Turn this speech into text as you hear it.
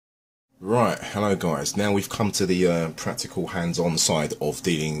Right, hello guys. Now we've come to the practical hands-on side of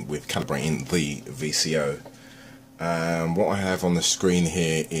dealing with calibrating the VCO. What I have on the screen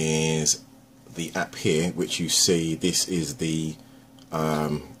here is the app here, which you see. This is the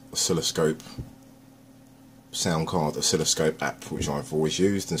oscilloscope, sound card oscilloscope app, which I've always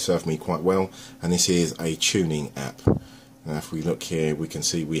used and served me quite well. And this is a tuning app. Now if we look here, we can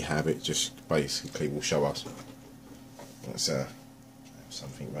see we have it. Just basically will show us. Let's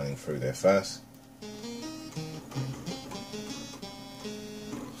something running through there first.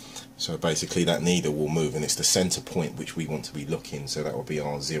 So basically that needle will move, and it's the center point which we want to be looking, so that will be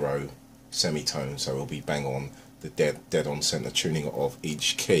our 0 semitone, so it'll be bang on the dead on center tuning of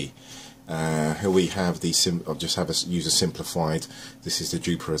each key. Here we have the I'll just have use a simplified. This is the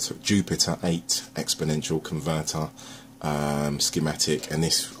Jupiter 8 exponential converter schematic, and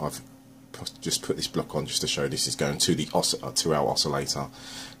this I've just put this block on just to show this is going to the to our oscillator.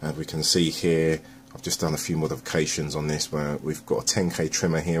 And we can see here I've just done a few modifications on this, where we've got a 10k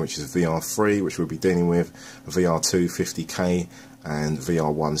trimmer here, which is VR3, which we'll be dealing with, VR2 50k, and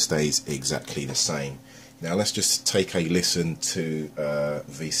VR1 stays exactly the same. Now let's just take a listen to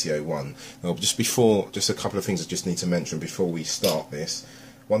VCO1. Now just a couple of things I just need to mention before we start this.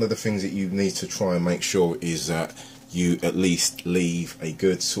 One of the things that you need to try and make sure is that you at least leave a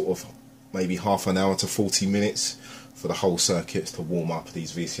good sort of maybe half an hour to 40 minutes for the whole circuits to warm up.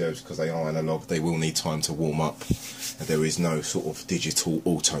 These VCOs, because they are analog, they will need time to warm up, and there is no sort of digital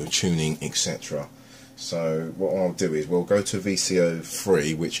auto tuning, etc. So what I'll do is we'll go to VCO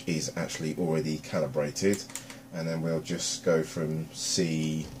 3, which is actually already calibrated, and then we'll just go from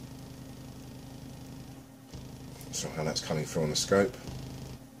C, so how that's coming through on the scope.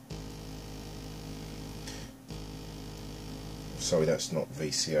 Sorry, that's not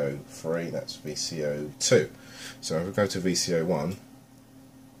VCO 3, that's VCO 2. So if we go to VCO 1,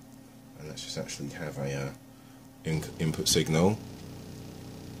 and let's just actually have a input signal.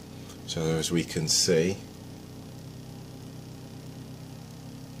 So as we can see,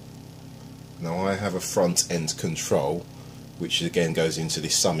 now I have a front end control, which again goes into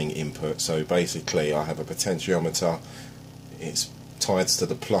this summing input. So basically I have a potentiometer, it's tied to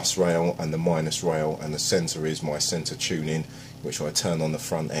the plus rail and the minus rail, and the center is my center tuning, which I turn on the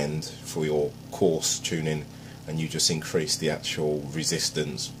front end for your coarse tuning, and you just increase the actual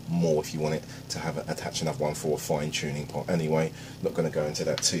resistance more if you want it to have attach another one for a fine tuning part. Anyway, not going to go into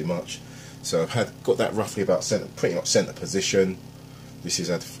that too much. So I've got that roughly about pretty much center position. This has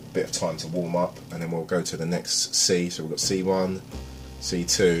had a bit of time to warm up, and then we'll go to the next C. So we've got C1,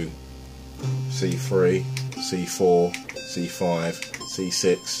 C2, C3, C4, C5,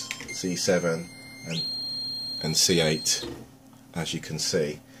 C6, C7, and C8. As you can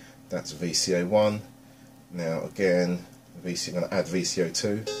see, that's VCO1. Now again, I'm going to add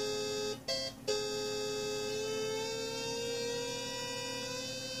VCO2.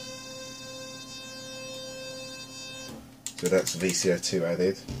 So that's VCO2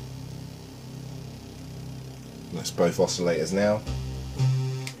 added. That's both oscillators now.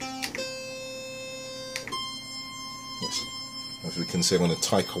 As we can see, I'm going to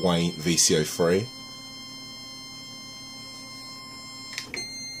take away VCO3.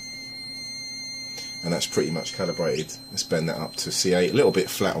 And that's pretty much calibrated. Let's bend that up to C8, a little bit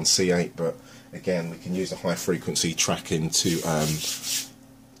flat on C8, but again we can use the high frequency tracking to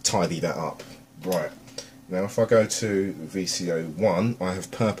tidy that up. Right, now if I go to VCO1, I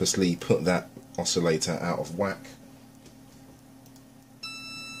have purposely put that oscillator out of whack.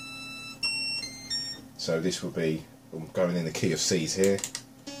 So this will be going in the key of C's here.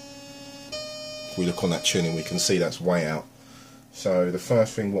 If we look on that tuning, we can see that's way out. So the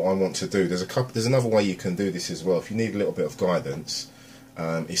first thing what I want to do, there's another way you can do this as well if you need a little bit of guidance,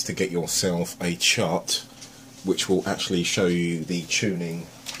 is to get yourself a chart which will actually show you the tuning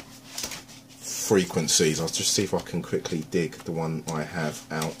frequencies. I'll just see if I can quickly dig the one I have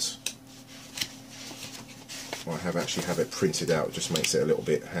out. I actually have it printed out, it just makes it a little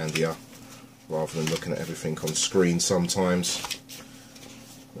bit handier rather than looking at everything on screen sometimes.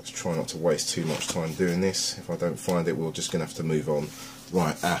 Let's try not to waste too much time doing this. If I don't find it, we're just going to have to move on.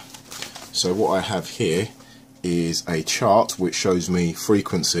 Right, so what I have here is a chart which shows me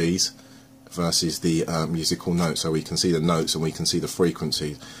frequencies versus the musical notes. So we can see the notes and we can see the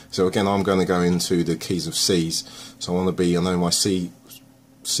frequencies. So again, I'm going to go into the keys of C's. So I know my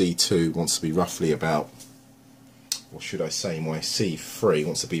C2 wants to be roughly about, or should I say my C3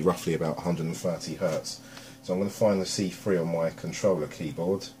 wants to be roughly about 130 Hertz. So I'm going to find the C3 on my controller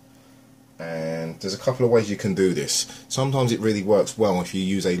keyboard, and there's a couple of ways you can do this. Sometimes it really works well if you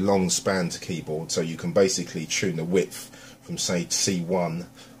use a long spanned keyboard, so you can basically tune the width from say C1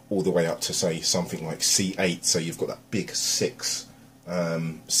 all the way up to say something like C8, so you've got that big 6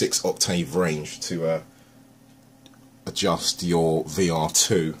 octave range to adjust your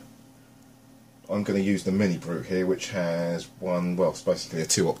VR2. I'm going to use the Mini Brute here, which has it's basically a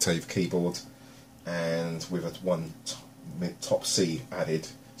 2 octave keyboard, and with one top C added,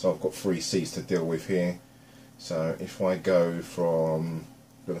 so I've got 3 C's to deal with here. So if I go from,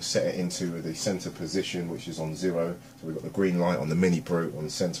 I'm going to set it into the center position, which is on 0, so we've got the green light on the Mini Brute on the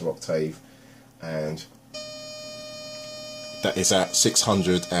center octave, and that is at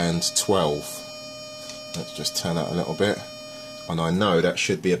 612. Let's just turn that a little bit, and I know that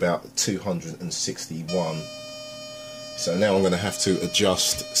should be about 261. So now I'm going to have to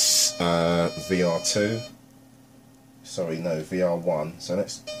adjust VR2. Sorry, no, VR1. So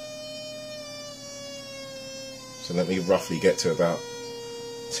let me roughly get to about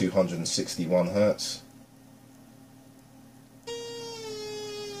 261 Hertz.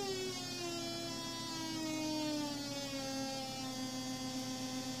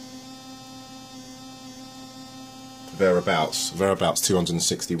 Thereabouts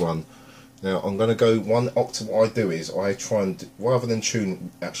 261. Now I'm going to go 1 octave. What I do is I try and, rather than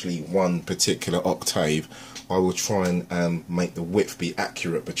tune actually one particular octave, I will try and make the width be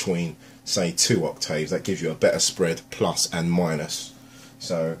accurate between, say, 2 octaves. That gives you a better spread, plus and minus.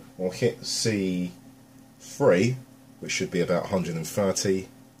 So we'll hit C3, which should be about 130.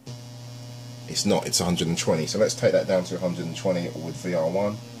 It's not, it's 120. So let's take that down to 120 with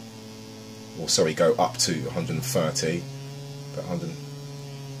VR1. Or sorry, go up to 130. But 100.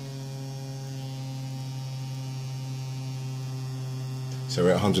 So we're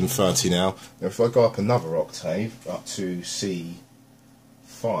at 130 now. Now if I go up another octave, up to C5,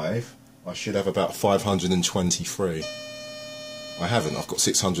 I should have about 523. I haven't, I've got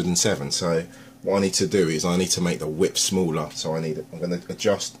 607, so what I need to do is I need to make the width smaller. So I'm going to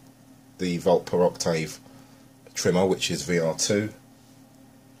adjust the volt per octave trimmer, which is VR2,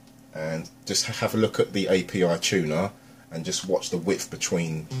 and just have a look at the API tuner and just watch the width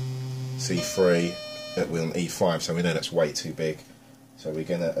between C3 and E5, so we know that's way too big. So we're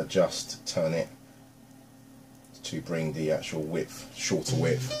going to turn it to bring the actual width, shorter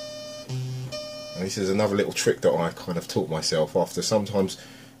width. And this is another little trick that I kind of taught myself after. Sometimes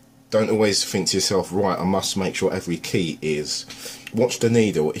don't always think to yourself, right, I must make sure every key is. Watch the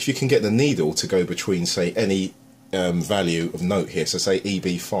needle. If you can get the needle to go between, say, any value of note here, so say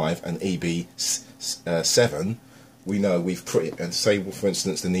EB5 and EB7, we know we've pretty, and say for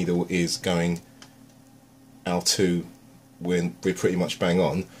instance the needle is going L2, we're pretty much bang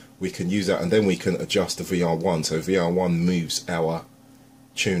on, we can use that and then we can adjust the VR1, so VR1 moves our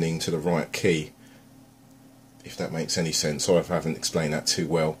tuning to the right key, if that makes any sense. Sorry if I haven't explained that too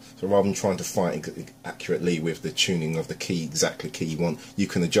well. So rather than trying to fight accurately with the tuning of the key, exactly key you want, you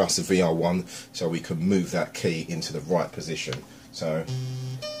can adjust the VR1 so we can move that key into the right position. So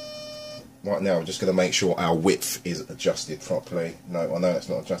right now I'm just going to make sure our width is adjusted properly. No, I know it's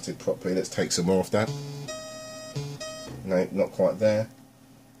not adjusted properly. Let's take some more of that. No, not quite there.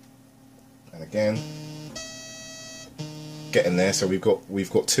 And again, getting there. So we've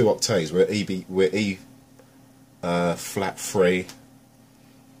got 2 octaves. We're E flat 3,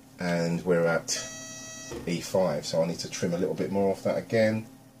 and we're at E5. So I need to trim a little bit more off that again.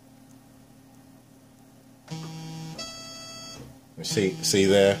 You see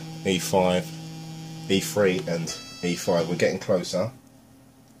there, E5, E3, and E5. We're getting closer.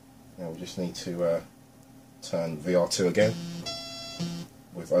 Now we just need to turn VR2 again.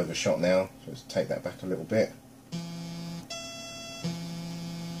 We've overshot now, so let's take that back a little bit.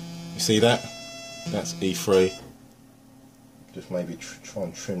 You see that? That's E3. Just maybe try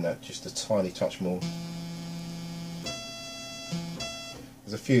and trim that just a tiny touch more.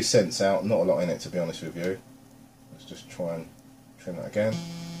 There's a few cents out, not a lot in it to be honest with you. Let's just try and trim that again.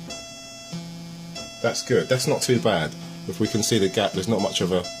 That's good, that's not too bad. If we can see the gap, there's not much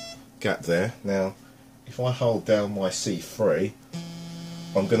of a gap there. Now if I hold down my C3,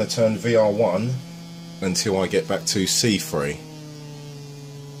 I'm going to turn VR1 until I get back to C3.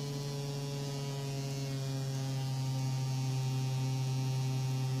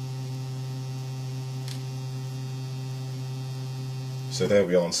 So there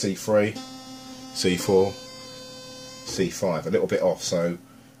we are on C3, C4, C5, a little bit off, so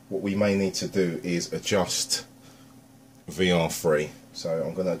what we may need to do is adjust VR3. So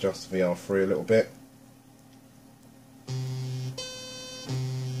I'm going to adjust VR3 a little bit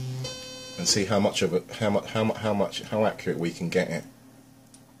and see how much of it, how accurate we can get it.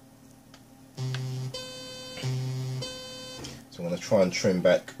 So I'm going to try and trim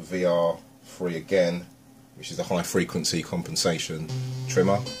back VR3 again, which is a high frequency compensation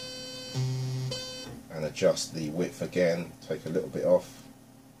trimmer. adjust the width again, take a little bit off,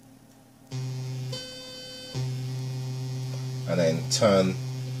 and then turn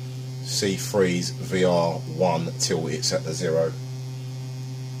C3's VR1 till it's at the 0.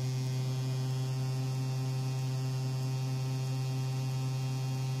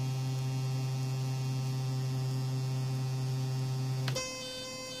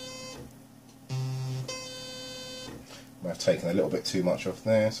 I've taken a little bit too much off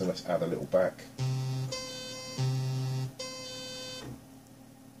there, so let's add a little back.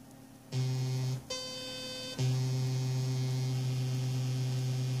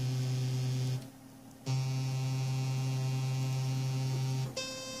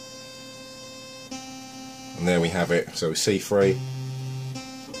 And there we have it. So C3,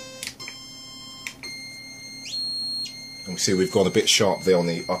 and we see we've gone a bit sharp there on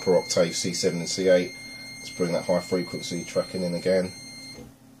the upper octave C7 and C8. Let's bring that high frequency tracking in again.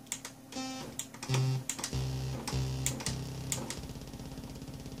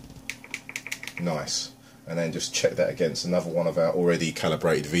 Nice. And then just check that against another one of our already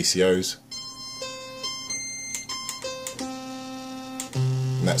calibrated VCOs.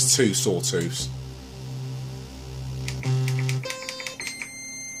 And that's 2 sawtooths.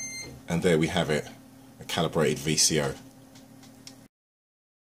 And there we have it, a calibrated VCO.